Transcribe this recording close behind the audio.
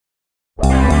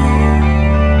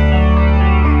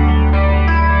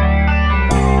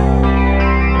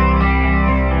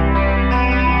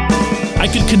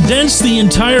could condense the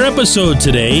entire episode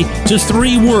today to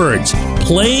 3 words.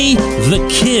 Play the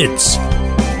kids.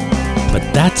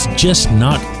 But that's just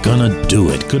not gonna do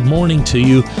it. Good morning to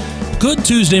you. Good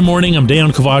Tuesday morning. I'm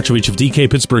Dejan Kovacevic of DK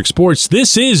Pittsburgh Sports.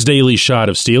 This is Daily Shot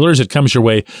of Steelers. It comes your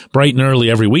way bright and early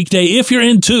every weekday. If you're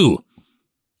into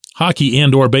hockey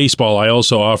and or baseball, I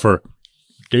also offer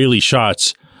daily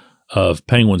shots of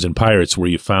Penguins and Pirates where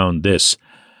you found this.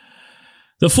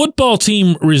 The football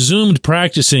team resumed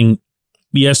practicing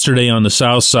yesterday on the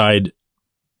South Side,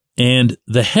 and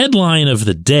the headline of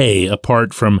the day,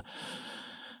 apart from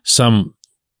some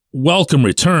welcome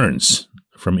returns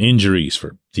from injuries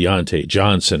for Deontay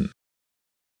Johnson,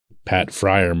 Pat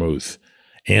Freiermuth,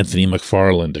 Anthony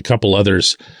McFarland, a couple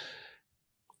others,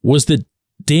 was that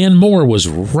Dan Moore was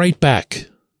right back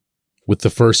with the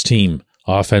first team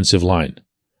offensive line,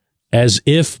 as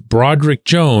if Broderick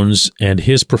Jones and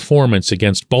his performance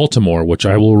against Baltimore, which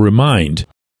I will remind,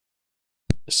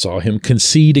 saw him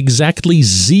concede exactly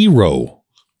 0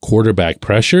 quarterback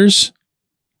pressures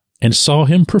and saw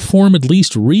him perform at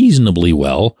least reasonably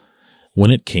well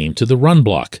when it came to the run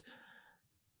block.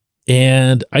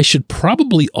 And I should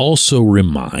probably also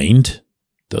remind,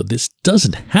 though this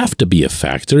doesn't have to be a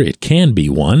factor, it can be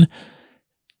one,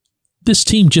 this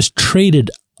team just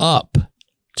traded up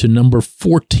to number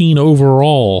 14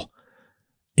 overall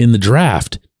in the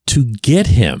draft to get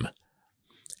him.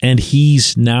 And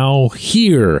he's now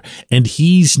here, and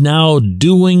he's now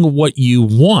doing what you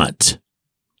want.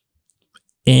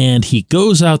 And he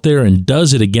goes out there and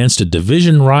does it against a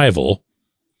division rival,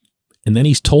 and then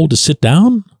he's told to sit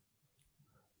down?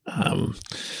 I'm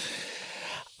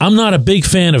not a big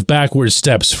fan of backward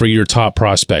steps for your top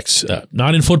prospects.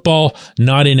 Not in football,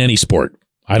 not in any sport.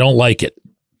 I don't like it.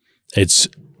 It's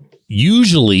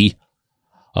usually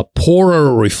a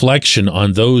poorer reflection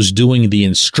on those doing the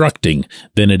instructing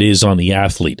than it is on the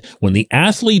athlete. When the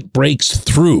athlete breaks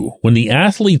through, when the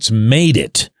athlete's made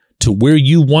it to where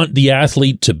you want the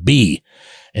athlete to be,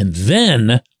 and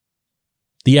then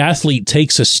the athlete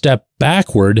takes a step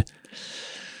backward,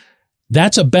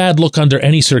 that's a bad look under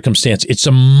any circumstance. It's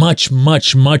a much,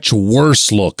 much, much worse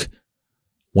look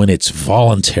when it's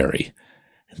voluntary.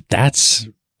 That's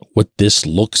what this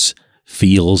looks,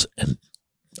 feels, and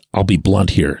I'll be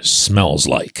blunt here, smells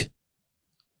like.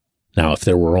 Now, if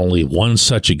there were only one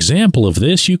such example of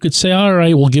this, you could say, all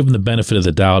right, we'll give them the benefit of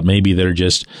the doubt. Maybe they're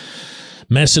just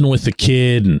messing with the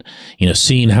kid and,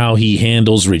 seeing how he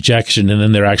handles rejection, and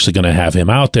then they're actually going to have him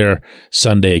out there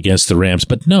Sunday against the Rams.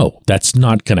 But no, that's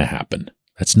not going to happen.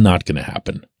 That's not going to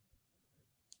happen.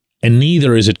 And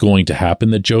neither is it going to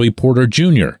happen that Joey Porter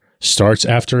Jr. starts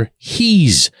after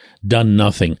he's done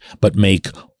nothing but make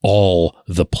all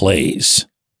the plays.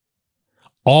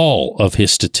 All of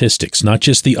his statistics, not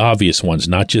just the obvious ones,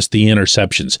 not just the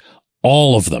interceptions,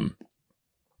 all of them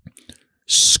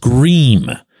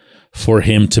scream for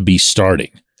him to be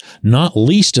starting. Not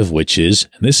least of which is,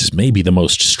 and this is maybe the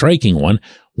most striking one,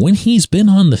 when he's been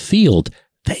on the field,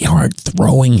 they aren't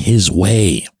throwing his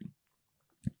way.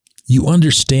 You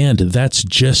understand that's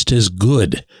just as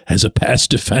good as a pass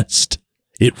defense.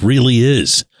 It really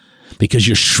is. Because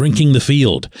you're shrinking the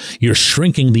field. You're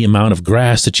shrinking the amount of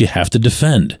grass that you have to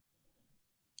defend.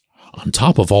 On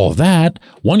top of all that,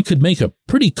 one could make a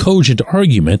pretty cogent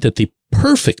argument that the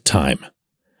perfect time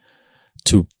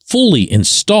to fully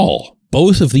install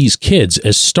both of these kids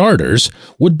as starters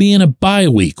would be in a bye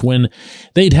week when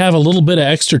they'd have a little bit of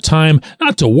extra time,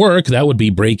 not to work, that would be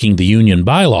breaking the union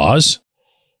bylaws,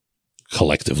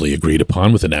 collectively agreed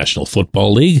upon with the National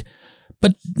Football League,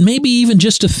 but maybe even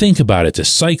just to think about it, to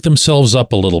psych themselves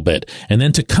up a little bit, and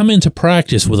then to come into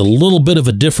practice with a little bit of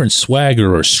a different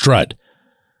swagger or strut.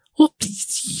 Well,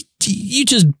 you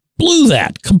just blew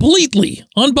that completely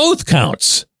on both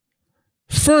counts.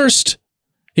 First,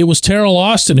 it was Terrell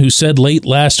Austin who said late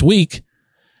last week,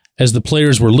 as the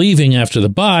players were leaving after the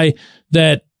bye,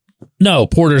 that no,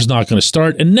 Porter's not going to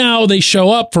start. And now they show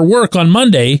up for work on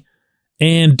Monday,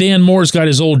 and Dan Moore's got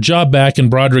his old job back, and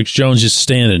Broderick Jones is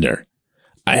standing there.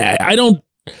 I don't.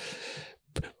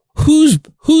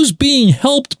 Who's being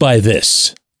helped by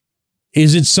this?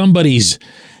 Is it somebody's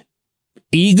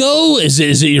ego? Is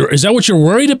that what you're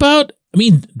worried about? I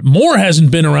mean, Moore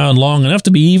hasn't been around long enough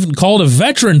to be even called a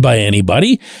veteran by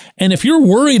anybody. And if you're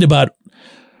worried about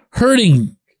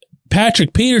hurting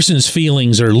Patrick Peterson's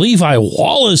feelings or Levi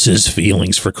Wallace's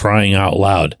feelings, for crying out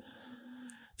loud,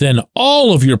 then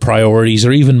all of your priorities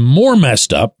are even more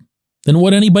messed up than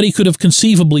what anybody could have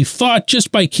conceivably thought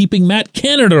just by keeping Matt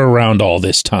Canada around all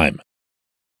this time.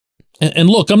 And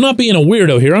look, I'm not being a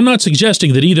weirdo here. I'm not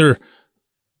suggesting that either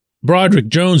Broderick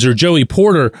Jones or Joey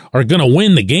Porter are going to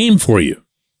win the game for you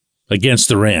against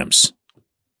the Rams.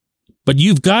 But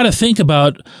you've got to think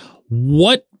about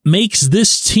what makes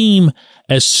this team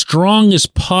as strong as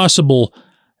possible,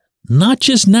 not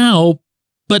just now,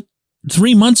 but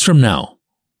 3 months from now.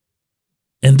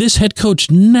 And this head coach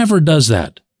never does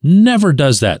that. Never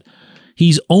does that.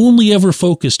 He's only ever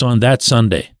focused on that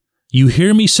Sunday. You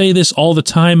hear me say this all the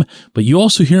time, but you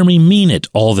also hear me mean it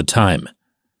all the time.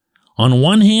 On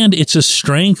one hand, it's a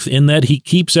strength in that he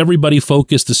keeps everybody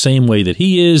focused the same way that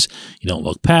he is. You don't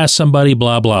look past somebody,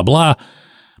 blah, blah, blah.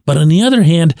 But on the other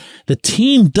hand, the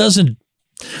team doesn't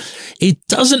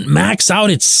max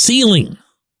out its ceiling,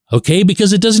 okay?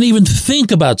 Because it doesn't even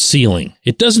think about ceiling.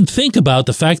 It doesn't think about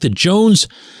the fact that Jones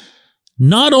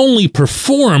not only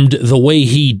performed the way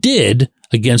he did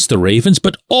against the Ravens,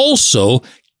 but also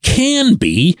can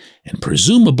be, and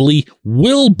presumably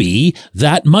will be,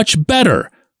 that much better.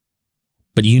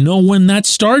 But you know when that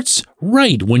starts?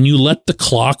 Right, when you let the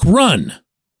clock run.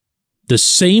 The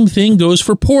same thing goes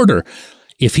for Porter.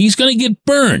 If he's going to get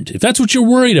burned, if that's what you're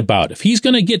worried about, if he's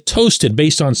going to get toasted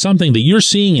based on something that you're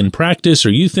seeing in practice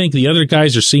or you think the other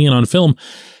guys are seeing on film,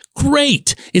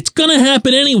 great. It's going to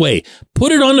happen anyway.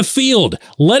 Put it on the field.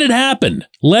 Let it happen.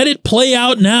 Let it play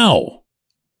out now.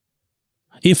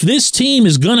 If this team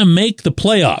is going to make the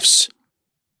playoffs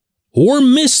or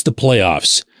miss the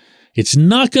playoffs, it's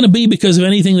not going to be because of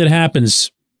anything that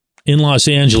happens in Los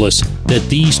Angeles that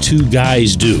these two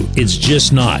guys do. It's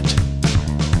just not.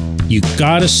 You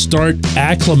got to start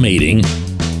acclimating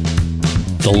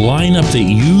the lineup that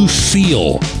you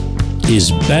feel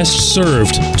is best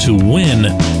served to win,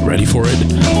 ready for it,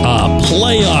 a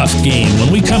playoff game.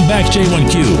 When we come back,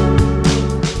 J1Q.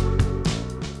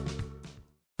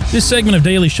 This segment of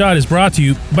Daily Shot is brought to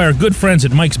you by our good friends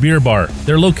at Mike's Beer Bar.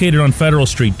 They're located on Federal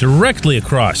Street, directly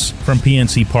across from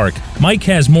PNC Park. Mike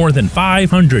has more than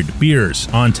 500 beers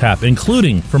on tap,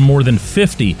 including from more than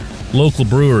 50 local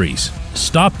breweries.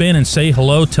 Stop in and say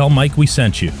hello. Tell Mike we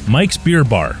sent you. Mike's Beer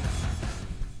Bar.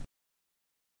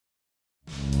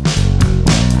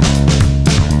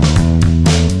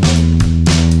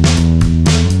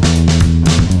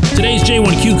 Today's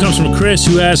J1Q comes from Chris,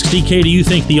 who asks, DK, do you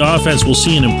think the offense will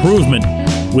see an improvement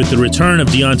with the return of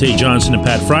Deontay Johnson and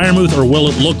Pat Freiermuth, or will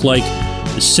it look like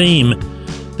the same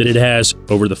that it has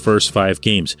over the first 5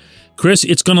 games? Chris,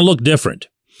 it's going to look different.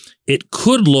 It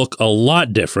could look a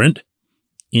lot different,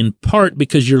 in part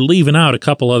because you're leaving out a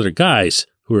couple other guys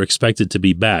who are expected to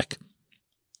be back.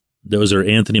 Those are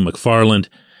Anthony McFarland,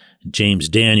 James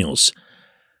Daniels.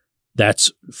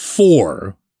 That's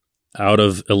 4 out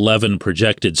of 11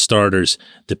 projected starters,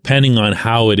 depending on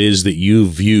how it is that you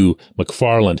view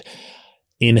McFarland.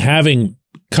 In having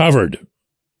covered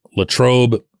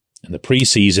Latrobe in the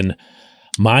preseason,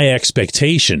 my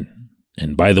expectation,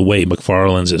 and by the way,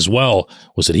 McFarland's as well,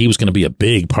 was that he was going to be a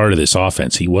big part of this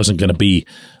offense. He wasn't going to be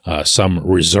some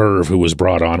reserve who was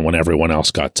brought on when everyone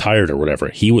else got tired or whatever.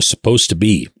 He was supposed to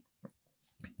be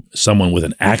someone with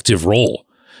an active role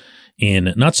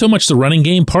in not so much the running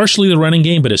game, partially the running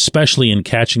game, but especially in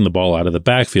catching the ball out of the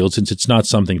backfield, since it's not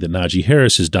something that Najee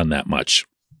Harris has done that much.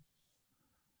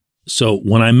 So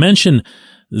when I mention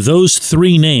those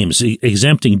 3 names,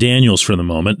 exempting Daniels for the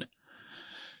moment,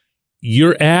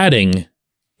 you're adding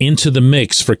into the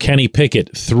mix for Kenny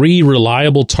Pickett 3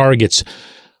 reliable targets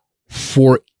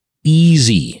for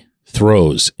easy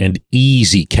throws and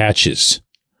easy catches.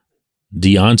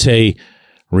 Deontay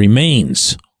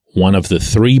remains one of the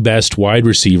 3 best wide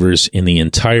receivers in the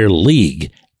entire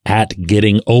league at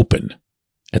getting open,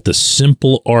 at the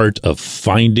simple art of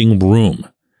finding room.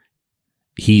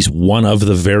 He's one of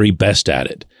the very best at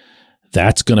it.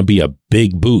 That's going to be a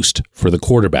big boost for the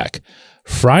quarterback.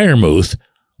 Freiermuth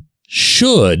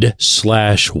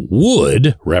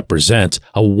would represent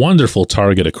a wonderful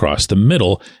target across the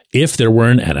middle if there were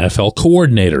an NFL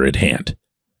coordinator at hand.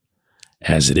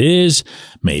 As it is,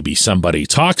 maybe somebody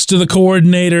talks to the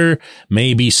coordinator,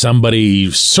 maybe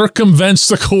somebody circumvents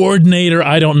the coordinator,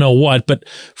 I don't know what, but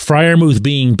Freiermuth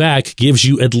being back gives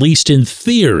you, at least in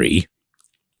theory,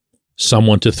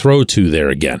 someone to throw to there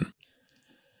again.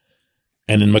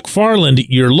 And in McFarland,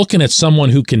 you're looking at someone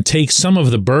who can take some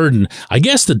of the burden, I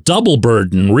guess the double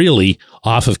burden, really,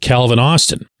 off of Calvin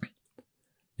Austin.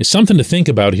 It's something to think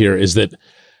about here is that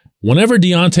whenever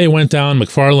Deontay went down,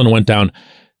 McFarland went down,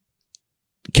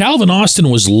 Calvin Austin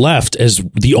was left as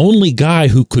the only guy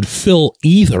who could fill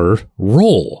either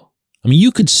role. I mean,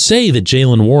 you could say that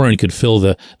Jaylen Warren could fill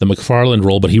the McFarland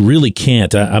role, but he really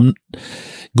can't. I'm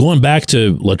going back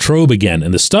to Latrobe again,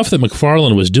 and the stuff that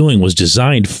McFarland was doing was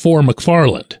designed for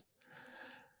McFarland.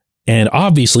 And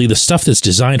obviously, the stuff that's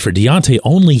designed for Deontay,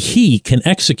 only he can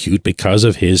execute because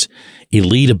of his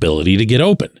elite ability to get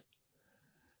open.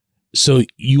 So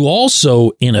you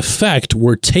also, in effect,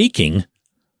 were taking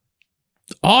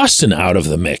Austin out of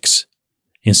the mix.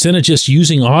 Instead of just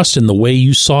using Austin the way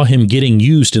you saw him getting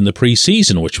used in the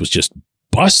preseason, which was just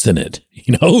busting it.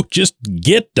 Just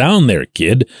get down there,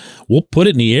 kid. We'll put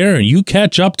it in the air and you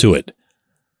catch up to it.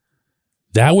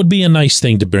 That would be a nice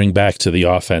thing to bring back to the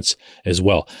offense as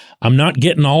well. I'm not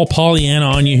getting all Pollyanna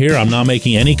on you here. I'm not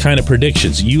making any kind of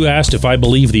predictions. You asked if I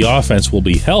believe the offense will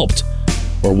be helped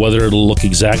or whether it'll look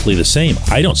exactly the same.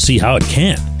 I don't see how it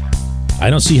can.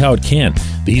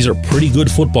 These are pretty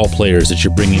good football players that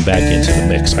you're bringing back into the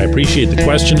mix. I appreciate the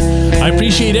question. I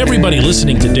appreciate everybody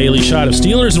listening to Daily Shot of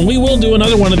Steelers, and we will do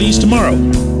another one of these tomorrow.